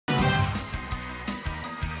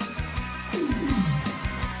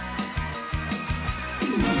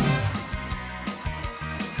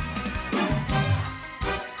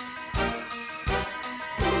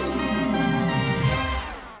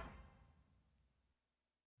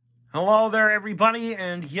Hello there, everybody,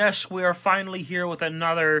 and yes, we are finally here with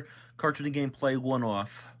another Cartoony Gameplay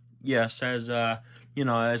one-off. Yes,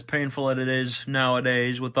 as painful as it is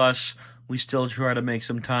nowadays with us, we still try to make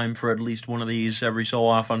some time for at least one of these every so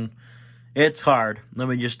often. It's hard, let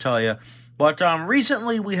me just tell you. But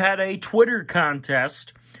recently we had a Twitter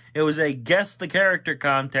contest. It was a Guess the Character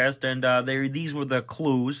contest, and these were the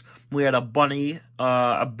clues. We had a bunny,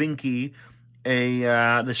 a Binky,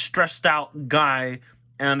 the stressed-out guy,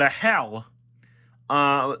 and a hell.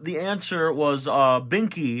 The answer was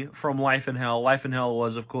Binky from Life in Hell. Life in Hell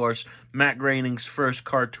was, of course, Matt Groening's first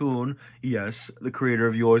cartoon. Yes, the creator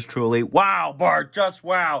of yours truly. Wow, Bart, just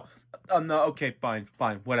wow. No, okay, fine,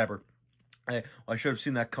 whatever. I should have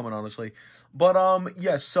seen that coming, honestly. But,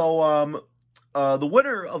 yes, so, the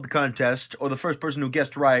winner of the contest, or the first person who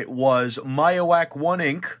guessed right, was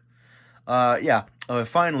Myuacc1 Inc.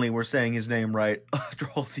 Finally, we're saying his name right after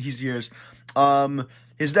all these years.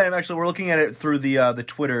 His name, actually, we're looking at it through the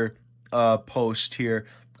Twitter post here.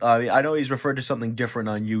 I know he's referred to something different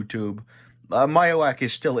on YouTube. Myuacc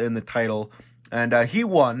is still in the title, and he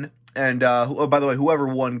won. And by the way, whoever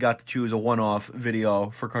won got to choose a one-off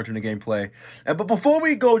video for Cartoony Gameplay. But before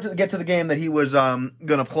we get to the game that he was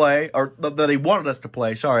gonna play, or that he wanted us to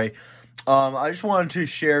play, sorry. I just wanted to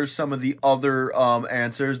share some of the other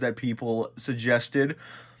answers that people suggested.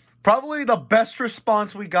 Probably the best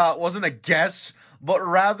response we got wasn't a guess, but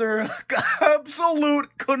rather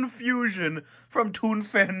absolute confusion from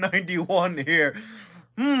ToonFan91 here.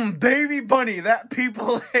 Baby bunny that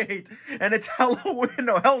people hate, and it's Halloween.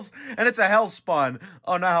 No, and it's a Hellspawn.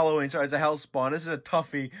 Oh, not Halloween. Sorry, it's a Hellspawn. This is a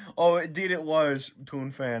toughie. Oh, indeed it was,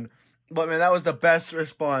 ToonFan. But man, that was the best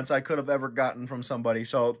response I could have ever gotten from somebody.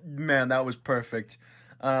 So man, that was perfect.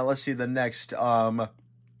 Let's see the next. The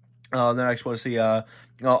next one. Let's see.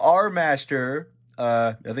 Our master.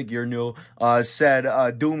 I think you're new.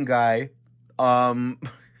 Said Doom Guy. Yeah,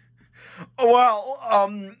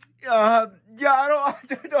 I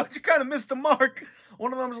don't. You kind of missed the mark.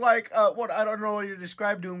 One of them's like, I don't know how you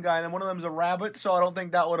describe Doom Guy, and then one of them's a rabbit, so I don't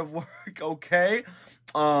think that would have worked. Okay.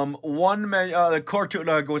 The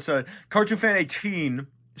Cartoon Fan 18,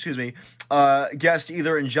 excuse me, guessed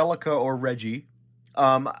either Angelica or Reggie.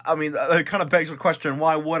 I mean, it kind of begs the question,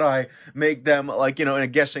 why would I make them, like, in a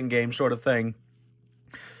guessing game sort of thing?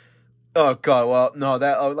 Oh, God, well, no,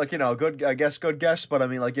 that, good, I guess, good guess, but I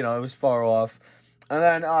mean, it was far off. And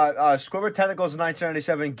then, Squidward Tentacles in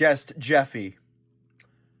 1997 guessed Jeffy.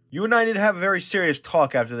 You and I need to have a very serious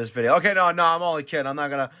talk after this video. Okay, no, I'm only kidding. I'm not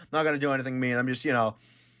gonna do anything mean. I'm just,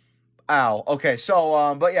 ow. Okay,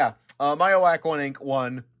 so, but yeah, Myuacc1 Inc.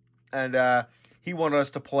 won, and, he wanted us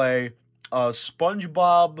to play,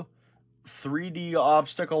 SpongeBob 3D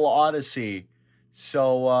Obstacle Odyssey.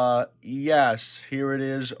 So, yes, here it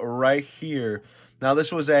is right here. Now,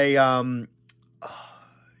 this was a,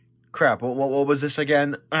 crap, what was this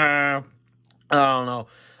again? I don't know.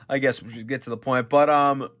 I guess we should get to the point.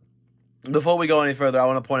 But, before we go any further, I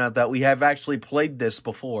want to point out that we have actually played this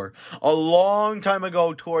before. A long time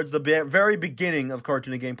ago, towards the very beginning of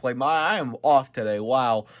Cartoony Gameplay. I am off today,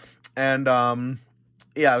 wow. And,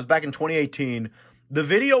 yeah, it was back in 2018. The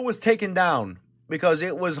video was taken down because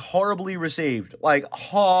it was horribly received. Like,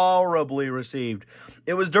 horribly received.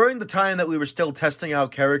 It was during the time that we were still testing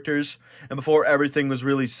out characters, and before everything was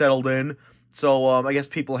really settled in. So, I guess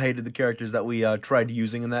people hated the characters that we tried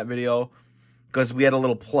using in that video. Because we had a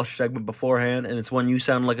little plush segment beforehand, and it's when you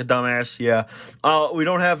sound like a dumbass, yeah. We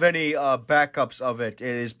don't have any backups of it.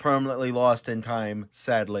 It is permanently lost in time,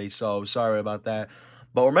 sadly, so sorry about that.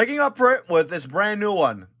 But we're making up for it with this brand new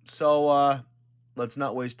one. So, let's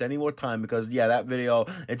not waste any more time, because, yeah, that video,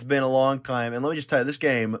 it's been a long time. And let me just tell you, this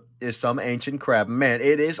game is some ancient crap. Man,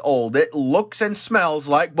 it is old. It looks and smells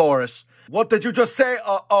like Boris. What did you just say?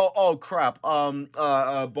 Oh, crap. No,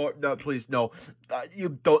 please, no.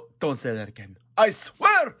 You don't say that again. I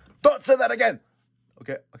swear, don't say that again.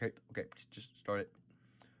 Okay, just start it.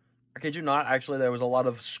 I kid you not, actually, there was a lot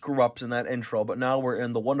of screw-ups in that intro, but now we're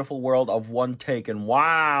in the wonderful world of one take, and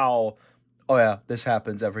wow. Oh, yeah, this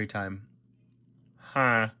happens every time.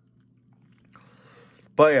 Huh.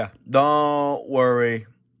 But, yeah, don't worry.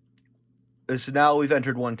 Now we've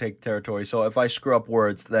entered one take territory, so if I screw up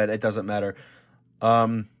words, then it doesn't matter.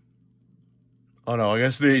 Oh no, I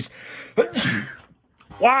guess these.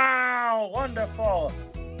 Wow, wonderful.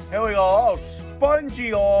 Here we go. Oh,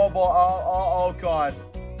 spongy. Oh, God.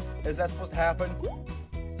 Is that supposed to happen?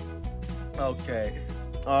 Okay.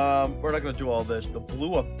 We're not gonna do all this. The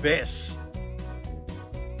Blue Abyss.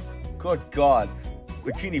 Good God.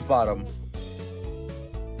 Bikini Bottom.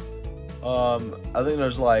 I think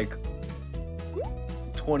there's like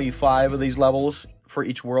 25 of these levels, for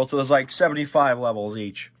each world. So there's like 75 levels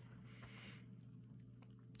each.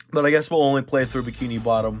 But I guess we'll only play through Bikini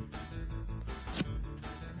Bottom.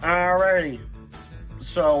 Alrighty.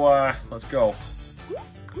 So, let's go.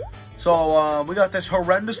 So, we got this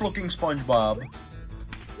horrendous looking SpongeBob.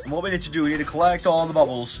 And what we need to do, we need to collect all the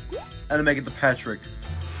bubbles and then make it to Patrick.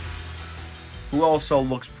 Who also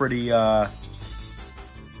looks pretty, I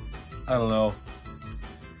don't know.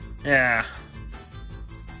 Yeah.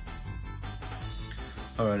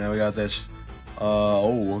 Alright, now we got this.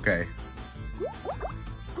 Oh, okay.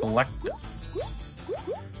 Collect.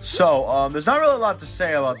 So, there's not really a lot to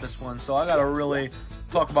say about this one, so I gotta really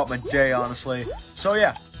talk about my day, honestly. So,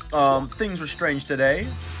 yeah. Things were strange today.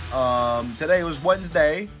 Today was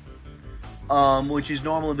Wednesday, which is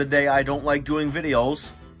normally the day I don't like doing videos.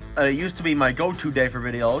 It used to be my go-to day for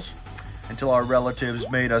videos until our relatives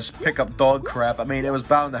made us pick up dog crap. I mean, it was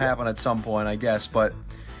bound to happen at some point, I guess, but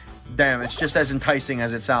damn, it's just as enticing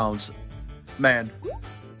as it sounds. Man,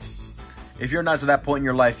 if you're not to that point in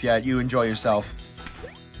your life yet, you enjoy yourself.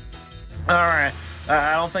 Alright,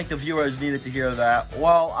 I don't think the viewers needed to hear that.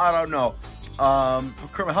 Well, I don't know.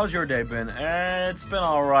 Kermit, how's your day been? It's been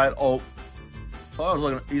alright. Oh,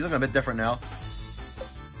 he's looking a bit different now.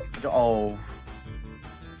 Oh.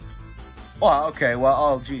 Well, okay, well,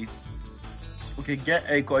 oh, gee. Okay, get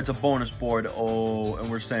a, it's a bonus board. Oh, and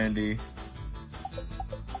we're Sandy.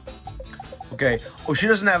 Okay, oh, she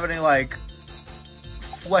doesn't have any, like,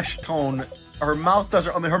 flesh tone. Her mouth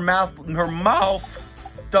doesn't, I mean, her mouth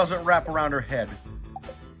doesn't wrap around her head.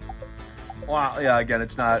 Wow, yeah, again,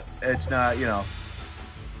 it's not, you know,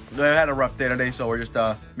 I had a rough day today, so we're just,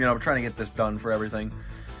 you know, we're trying to get this done for everything.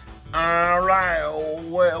 Alright,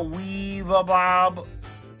 Weeva Bob.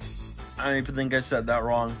 I don't even think I said that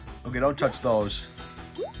wrong. Okay, don't touch those.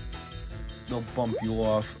 They'll bump you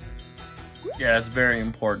off. Yeah, it's very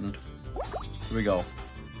important. Here we go.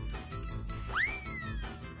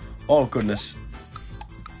 Oh, goodness.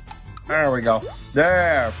 There we go.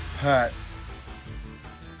 There, pet.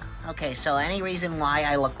 Okay, so any reason why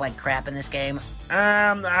I look like crap in this game?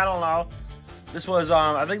 I don't know. This was,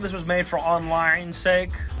 I think this was made for online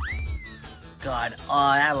sake. God,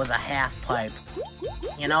 oh, that was a half pipe.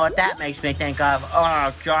 You know what that makes me think of?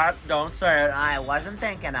 Oh, God, don't say it. I wasn't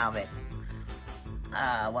thinking of it.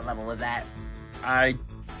 What level was that? I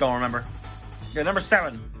don't remember. Yeah, number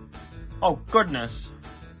 7. Oh, goodness.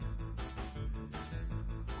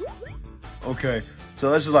 Okay,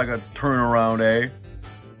 so this is like a turnaround, eh?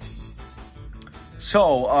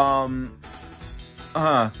 So,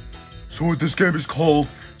 so this game is called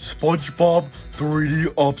SpongeBob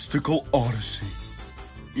 3D Obstacle Odyssey.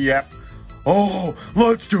 Yep. Oh,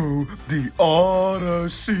 let's do the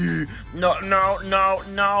Odyssey.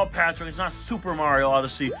 No, Patrick, it's not Super Mario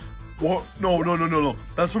Odyssey. What? No.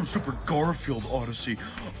 That's from Super Garfield Odyssey.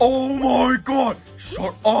 Oh my God!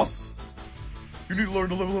 Shut up! You need to learn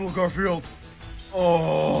to live a little, Garfield.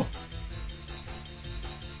 Oh.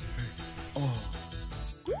 Oh.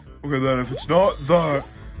 Okay, then if it's not that,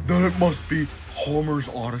 then it must be Homer's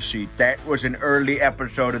Odyssey. That was an early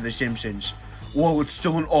episode of The Simpsons. Whoa, it's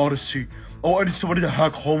still an Odyssey. Oh, I need somebody to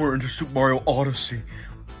hack Homer into Super Mario Odyssey.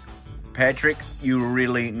 Patrick, you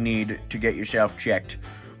really need to get yourself checked.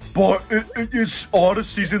 But it's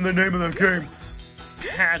Odyssey's in the name of the game.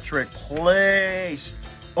 Patrick, please.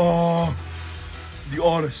 The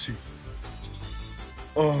Odyssey.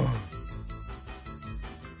 Okay.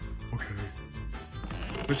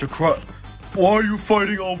 Mr. Krabs, why are you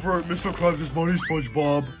fighting over Mr. Krabs' money,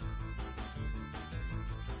 SpongeBob?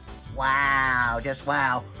 Wow, just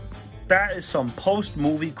wow. That is some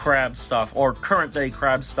post-movie Krabs stuff, or current-day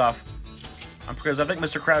Krabs stuff. Because I think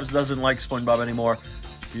Mr. Krabs doesn't like SpongeBob anymore.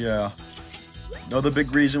 Yeah. Another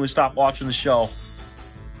big reason we stopped watching the show.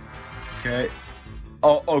 Okay.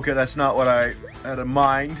 Oh, okay, that's not what I had in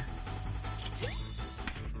mind.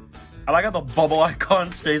 I like how the bubble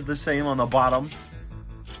icon stays the same on the bottom.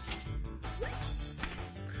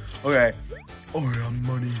 Okay. Oh, yeah,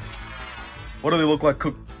 money. What do they look like?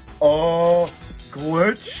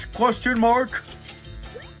 Glitch? Question mark?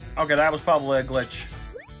 Okay, that was probably a glitch.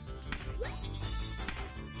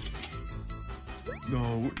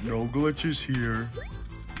 No glitches here.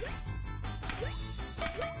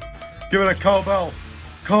 Give it a cowbell!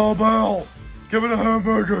 Cowbell! Give it a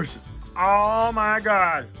hamburgers! Oh my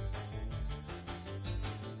God!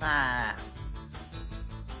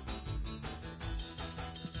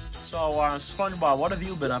 So, SpongeBob, what have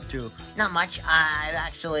you been up to? Not much. I've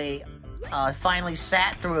actually finally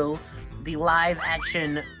sat through the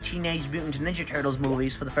live-action Teenage Mutant Ninja Turtles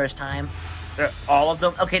movies for the first time. All of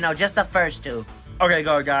them? Okay, no, just the first 2. Okay,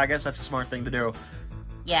 go, I guess that's a smart thing to do.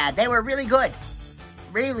 Yeah, they were really good.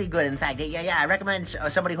 really good, in fact. Yeah, I recommend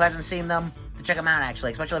somebody who hasn't seen them to check them out,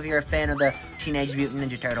 actually, especially if you're a fan of the Teenage Mutant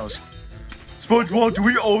Ninja Turtles. SpongeBob, do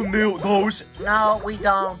we own those? No, we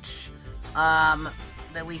don't.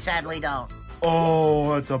 We sadly don't.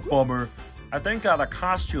 Oh, that's a bummer. I think the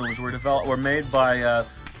costumes were made by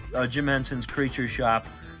Jim Henson's Creature Shop.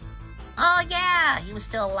 Oh, yeah, he was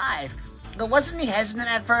still alive. But wasn't he hesitant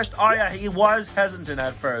at first? Oh, yeah, he was hesitant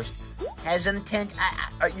at first. Hesitant?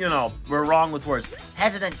 You know, we're wrong with words.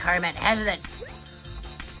 Hesitant, Kermit, hesitant.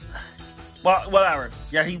 Well, whatever.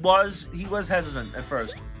 Yeah, he was hesitant at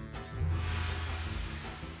first.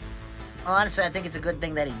 Well, honestly, I think it's a good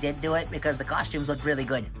thing that he did do it, because the costumes looked really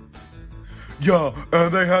good. Yeah,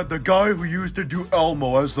 and they had the guy who used to do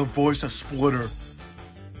Elmo as the voice of Splitter.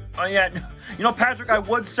 Oh, yeah. You know, Patrick, I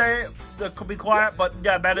would say could be quiet, but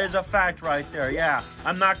yeah, that is a fact right there. Yeah,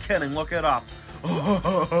 I'm not kidding. Look it up.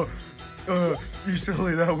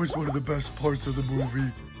 Easily, that was one of the best parts of the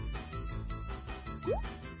movie.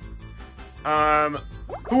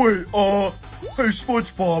 Wait, hey,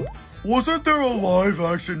 SpongeBob, wasn't there a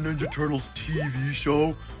live-action Ninja Turtles TV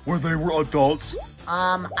show where they were adults?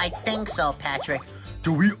 I think so, Patrick.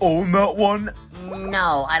 Do we own that one?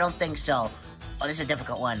 No, I don't think so. Oh, this is a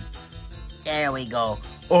difficult one. There we go.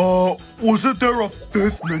 Wasn't there a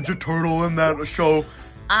fifth Ninja Turtle in that show?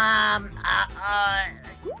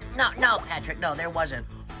 No, Patrick, no, there wasn't.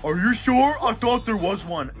 Are you sure? I thought there was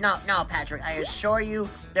one. No, Patrick, I assure you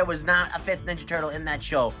there was not a fifth Ninja Turtle in that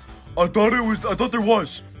show. I thought there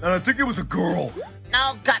was, and I think it was a girl.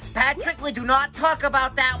 No, God, Patrick, we do not talk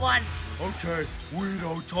about that one. Okay, we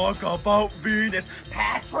don't talk about Venus.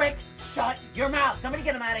 Patrick, shut your mouth. Somebody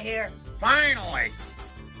get him out of here. Finally!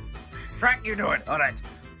 Shrek, you do it. All right.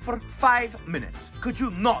 For 5 minutes. Could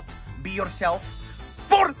you not be yourself?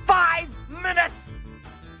 For 5 minutes!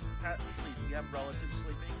 Please, we have relatives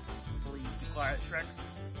sleeping. Please be quiet, Shrek.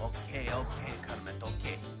 Okay, Kermit,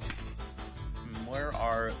 okay. Where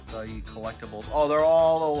are the collectibles? Oh, they're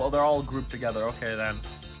all grouped together. Okay, then.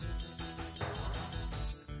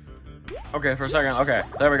 Okay, for a second. Okay,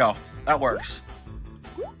 there we go. That works.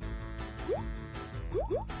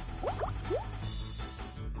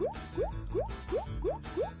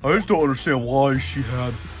 I just don't understand why she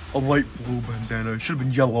had a light blue bandana. It should have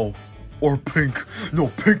been yellow. Or pink. No,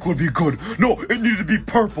 pink would be good. No, it needed to be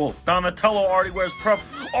purple. Donatello already wears purple.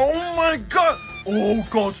 Oh my god! Oh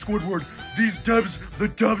god, Squidward. The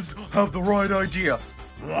devs have the right idea.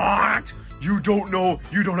 What? You don't know,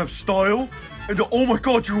 you don't have style? And oh my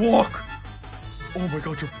god, your walk. Oh my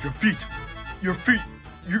god, your feet. Your feet.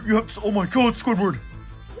 You have, oh my god, Squidward.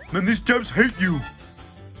 Man, these devs hate you.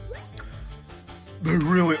 They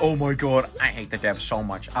really, oh my god, I hate the devs so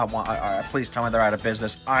much. Please tell me they're out of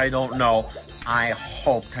business. I don't know. I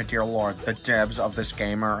hope to dear lord the devs of this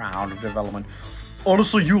game are out of development.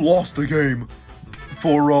 Honestly, you lost the game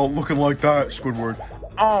for looking like that, Squidward.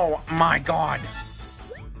 Oh my god.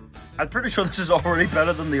 I'm pretty sure this is already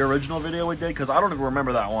better than the original video we did, because I don't even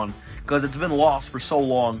remember that one, because it's been lost for so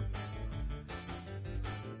long.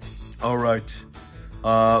 Alright.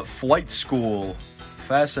 Flight school.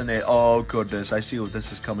 Fascinating. Oh, goodness. I see what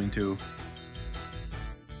this is coming to.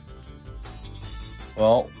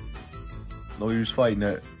 Well, no use fighting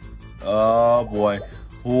it. Oh, boy.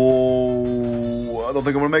 Oh, I don't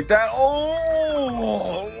think I'm going to make that.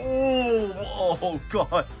 Oh,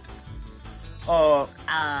 God. Oh.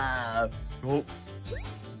 It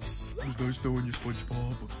was nice knowing you,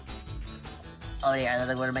 SpongeBob. Oh, yeah, I don't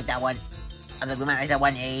think we're going to make that one. I think we might make that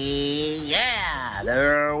one. Yeah,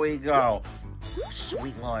 there we go.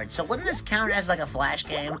 Sweet lord. So wouldn't this count as like a flash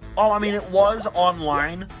game? Oh, I mean, it was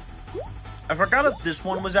online. I forgot if this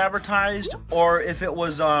one was advertised or if it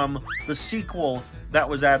was the sequel that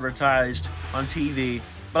was advertised on TV.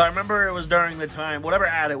 But I remember it was during the time, whatever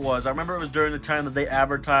ad it was, I remember it was during the time that they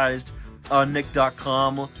advertised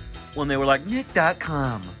Nick.com when they were like,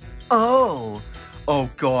 Nick.com. Oh. Oh,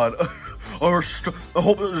 God. I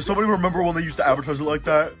hope somebody remember when they used to advertise it like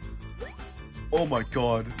that. Oh, my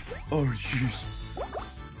God. Oh, jeez.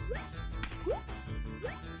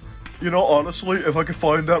 You know, honestly, if I could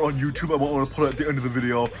find that on YouTube, I might want to put it at the end of the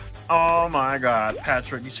video. Oh my god,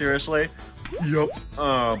 Patrick, you seriously? Yep.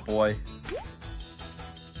 Oh boy.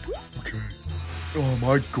 Okay. Oh,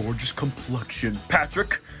 my gorgeous complexion.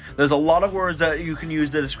 Patrick, there's a lot of words that you can use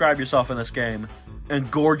to describe yourself in this game. And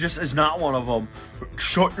gorgeous is not one of them.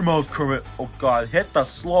 Shut your mouth, Kermit. Oh god, hit the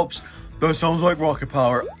slopes. That sounds like rocket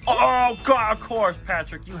power. Oh god, of course,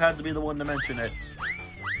 Patrick, you had to be the one to mention it.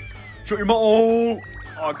 Shut your mouth.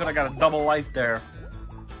 Oh, I could have got a double life there.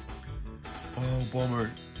 Oh,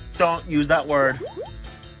 bummer. Don't use that word.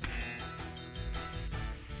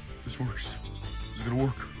 This works. it gonna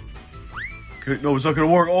work? Okay, no, it's not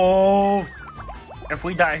gonna work. Oh! If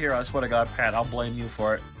we die here, I swear to God, Pat, I'll blame you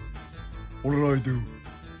for it. What did I do?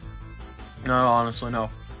 No, honestly, no.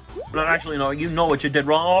 No, actually, no. You know what you did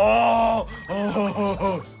wrong.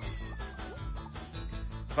 Oh!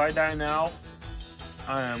 If I die now,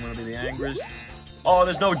 I am gonna be the angriest. Oh,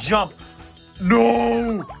 there's no jump.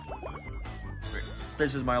 No!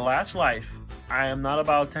 This is my last life. I am not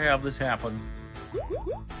about to have this happen.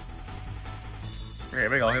 Here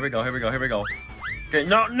we go, here we go, here we go, here we go. Okay,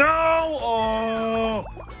 no, no! Oh!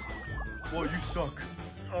 Well, you suck.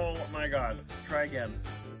 Oh my God. Try again.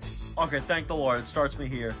 Okay, thank the Lord. It starts me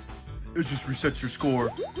here. It just resets your score.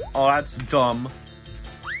 Oh, that's dumb.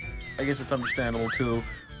 I guess it's understandable too.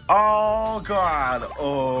 Oh God.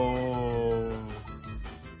 Oh.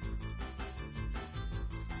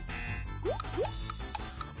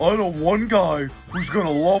 I know one guy who's gonna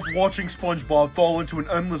love watching SpongeBob fall into an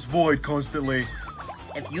endless void constantly.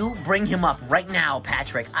 If you bring him up right now,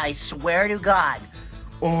 Patrick, I swear to God.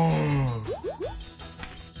 Oh.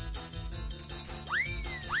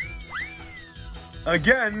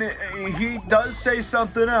 Again, he does say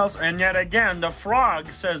something else, And yet again, the frog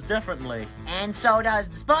says differently. And so does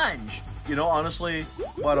the sponge. You know, honestly,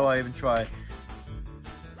 why do I even try?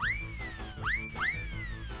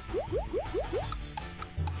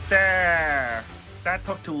 There! That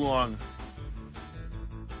took too long.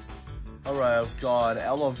 Alright, oh God,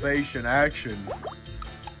 elevation action.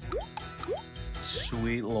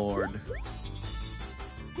 Sweet Lord.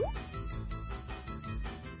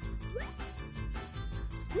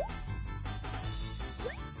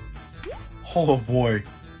 Oh boy.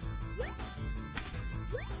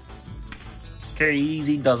 Okay,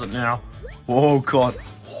 easy does it now. Oh God.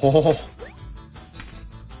 Oh.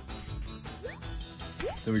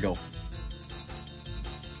 There we go.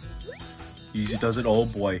 Easy does it. Oh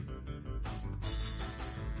boy.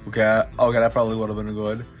 Okay. Okay, that probably would have been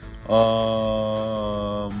good.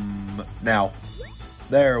 Now.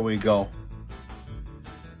 There we go.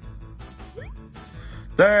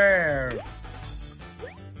 There.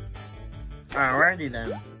 Alrighty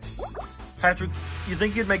then. Patrick, you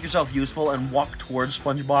think you'd make yourself useful and walk towards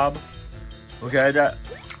SpongeBob? Okay, that.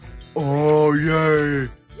 Oh yay!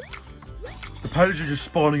 The patties are just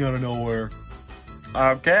spawning out of nowhere.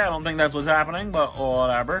 Okay, I don't think that's what's happening, but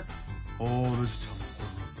whatever. Oh, there's a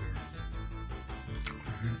teleporter up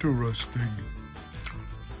there. Interesting.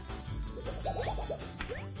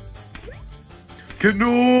 Get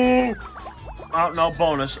no! Oh, no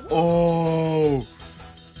bonus. Oh!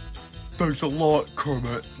 Thanks a lot,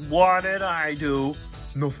 Kermit. What did I do?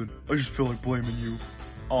 Nothing. I just feel like blaming you.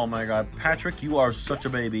 Oh my God, Patrick, you are such a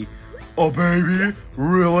baby. Oh, baby?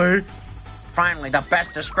 Really? Finally, the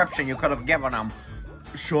best description you could have given him.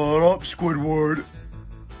 Shut up, Squidward.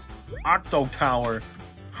 Octo Tower.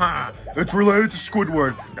 Ha! It's related to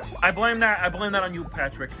Squidward. I blame that on you,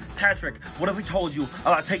 Patrick. Patrick, what have we told you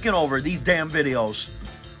about taking over these damn videos?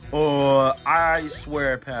 I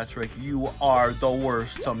swear, Patrick, you are the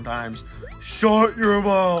worst sometimes. Shut your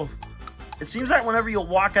mouth. It seems like whenever you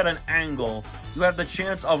walk at an angle, you have the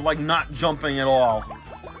chance of, like, not jumping at all.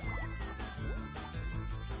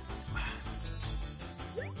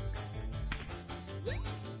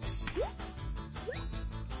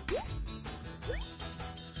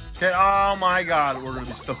 Okay, oh my God, we're gonna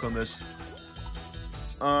be stuck on this.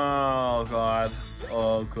 Oh God,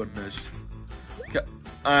 oh goodness. Okay,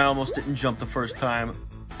 I almost didn't jump the first time.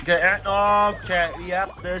 Okay, okay,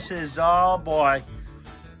 yep, this is, oh boy.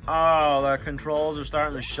 Oh, the controls are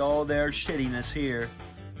starting to show their shittiness here.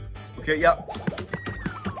 Okay, yep.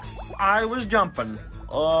 I was jumping.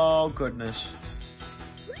 Oh goodness.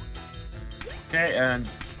 Okay, and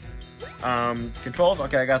controls.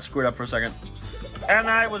 Okay, I got screwed up for a second. And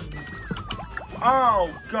I was, oh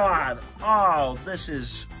God, oh, this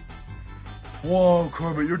is, whoa,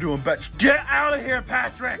 Kermit, you're doing bad. Get out of here,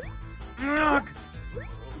 Patrick! Ugh.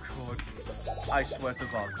 Oh God. I swear to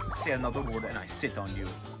God, say another word and I sit on you.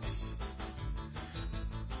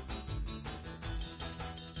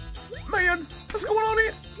 Man, what's going on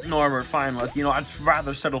here? Norbert, fine, you know, I'd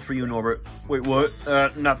rather settle for you, Norbert. Wait, what?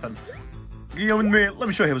 Nothing. Man, let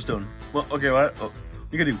me show you how it's done. Well, okay, what? Oh.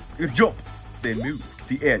 You gotta do, you gotta jump, then move,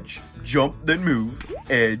 the edge, jump, then move,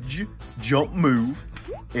 edge, jump, move,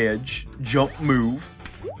 edge, jump, move,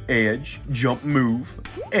 edge, jump, move,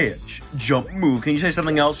 edge, jump, move. Can you say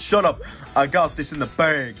something else? Shut up. I got this in the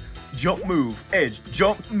bag. Jump, move, edge,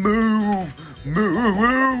 jump, move,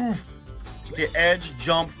 move. Okay, edge,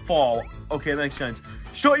 jump, fall. Okay, that makes sense.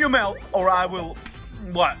 Shut your mouth, or I will.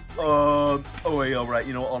 What? Oh wait, all right.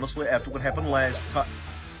 You know, honestly, after what happened last time,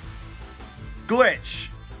 glitch.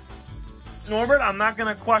 Norbert, I'm not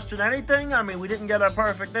going to question anything. I mean, we didn't get a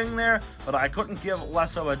perfect thing there, but I couldn't give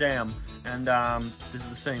less of a damn. And this is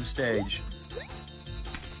the same stage.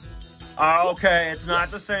 Okay, it's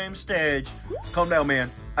not the same stage. Calm down,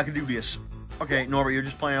 man. I can do this. Okay, Norbert, you're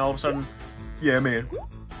just playing all of a sudden? Yeah, man.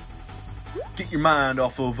 Get your mind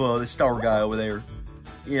off of the star guy over there.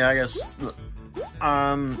 Yeah, I guess.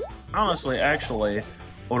 Honestly, actually.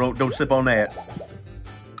 Oh, don't sip on that.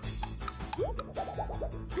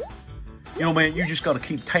 You know, man, you just gotta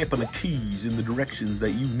keep tapping the keys in the directions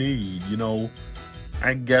that you need, you know?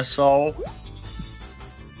 I guess so.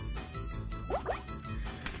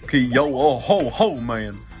 Okay, yo, oh, ho,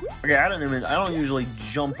 man. Okay, I don't usually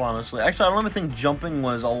jump, honestly. Actually, I don't even think jumping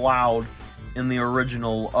was allowed in the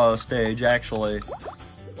original stage, actually.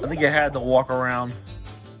 I think you had to walk around.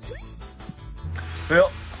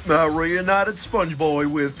 Well, reunited SpongeBob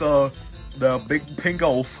with the big pink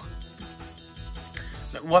oaf.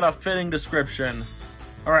 What a fitting description.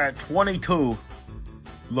 Alright, 22.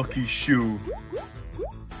 Lucky shoe.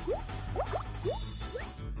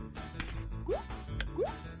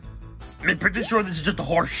 I'm pretty sure this is just a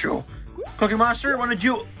horseshoe. Cookie Monster, what did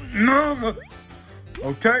you... No.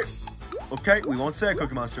 Okay. Okay, we won't say it,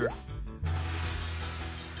 Cookie Monster.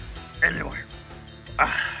 Anyway.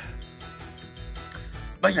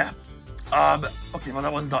 But yeah. Okay, well,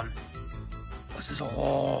 that one's done. This is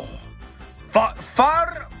all...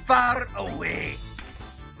 Far away.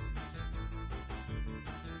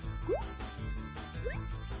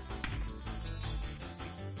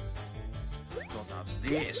 So now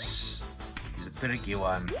this is a tricky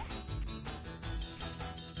one.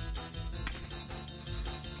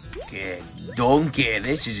 Okay, donkey,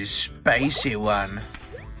 this is a spicy one.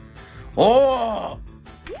 Oh!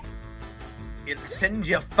 It sends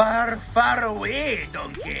you far, far away,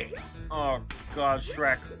 donkey. Oh, God,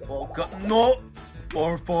 Shrek. Oh, God, no!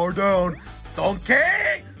 Far down. Donkey!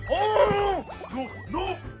 Oh!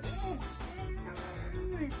 No!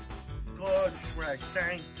 God, Shrek,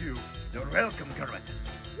 thank you. You're welcome, Kermit.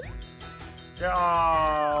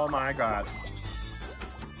 Oh, my God.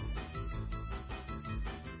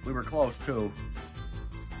 We were close, too.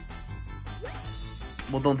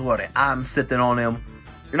 Well, don't worry. I'm sitting on him.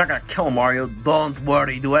 You're not gonna kill him, Mario. Don't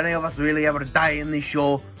worry. Do any of us really ever die in this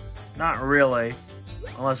show? Not really.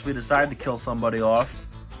 Unless we decide to kill somebody off.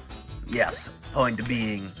 Yes. Point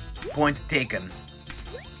being. Point taken.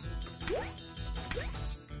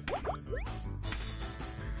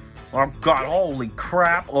 Oh, God. Holy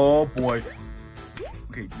crap. Oh, boy.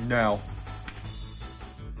 Okay, now.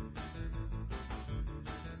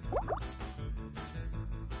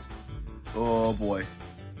 Oh, boy.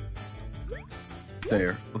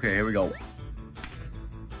 There. Okay, here we go.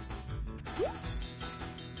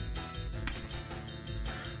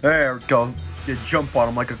 There we go. You jump on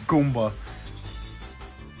him like a Goomba.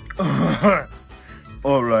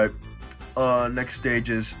 Alright. Next stage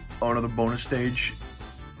is another bonus stage.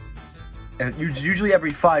 And usually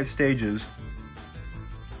every 5 stages.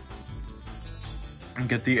 And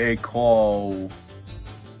get the A call.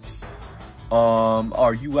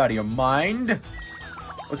 Are you out of your mind?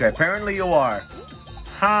 Okay, apparently you are.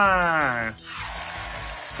 Hi.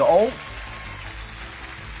 The O.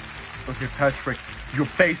 Okay, Patrick. Your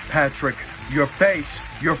face, Patrick. Your face.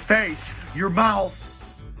 Your face. Your mouth.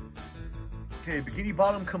 Okay, Bikini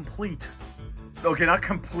Bottom complete. Okay, not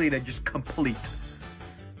completed, just complete.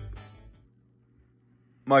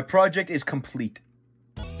 My project is complete.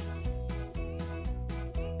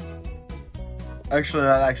 Actually,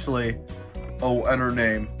 not actually. Oh, enter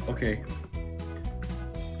name. Okay.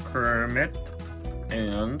 Kermit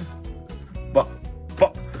and but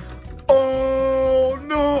oh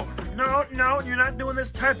no, you're not doing this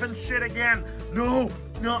typing shit again. No,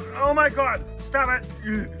 oh my God, stop it.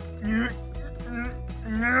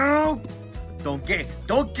 No, don't get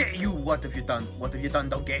you. What have you done,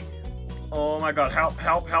 don't get. Oh my God, help.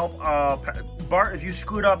 Bart, if you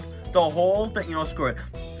screwed up the whole thing, you know, screw it.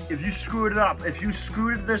 If you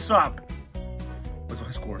screwed this up, what's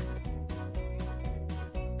my score?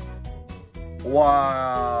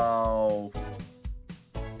 Wow.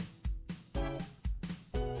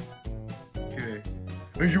 Okay.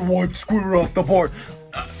 And you wiped Scooter off the board.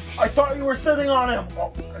 I thought you were sitting on him.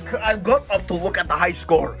 Oh, I got up to look at the high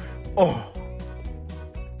score. Oh.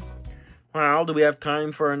 Well, do we have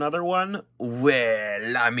time for another one?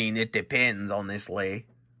 Well, I mean, it depends, honestly.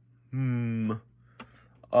 What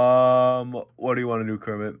do you want to do,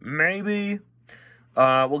 Kermit? Maybe...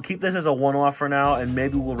 we'll keep this as a one-off for now, and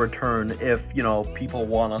maybe we'll return if, you know, people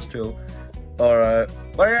want us to. Alright.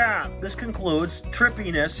 But yeah, this concludes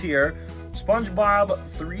Trippiness here. SpongeBob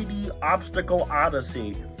 3D Obstacle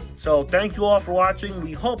Odyssey. So thank you all for watching.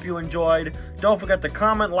 We hope you enjoyed. Don't forget to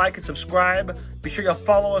comment, like, and subscribe. Be sure to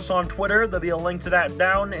follow us on Twitter. There'll be a link to that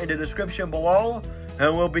down in the description below.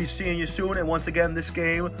 And we'll be seeing you soon. And once again, this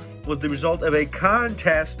game was the result of a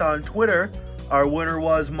contest on Twitter. Our winner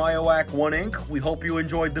was Myuacc1 Inc. We hope you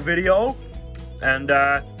enjoyed the video. And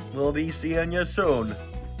we'll be seeing you soon.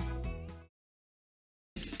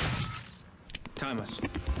 Time us.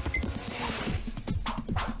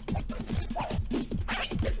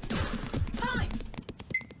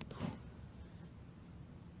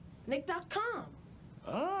 Nick.com.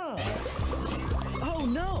 Oh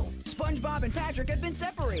no! SpongeBob and Patrick have been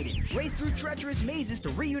separated. Race through treacherous mazes to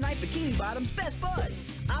reunite Bikini Bottom's best buds.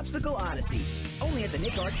 Obstacle Odyssey. Only at the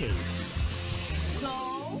Nick Arcade.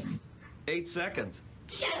 So? 8 seconds.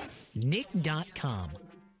 Yes! Nick.com.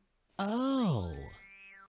 Oh.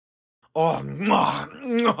 Oh,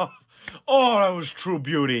 oh, that was true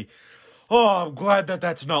beauty. Oh, I'm glad that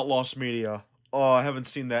that's not lost media. Oh, I haven't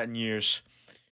seen that in years.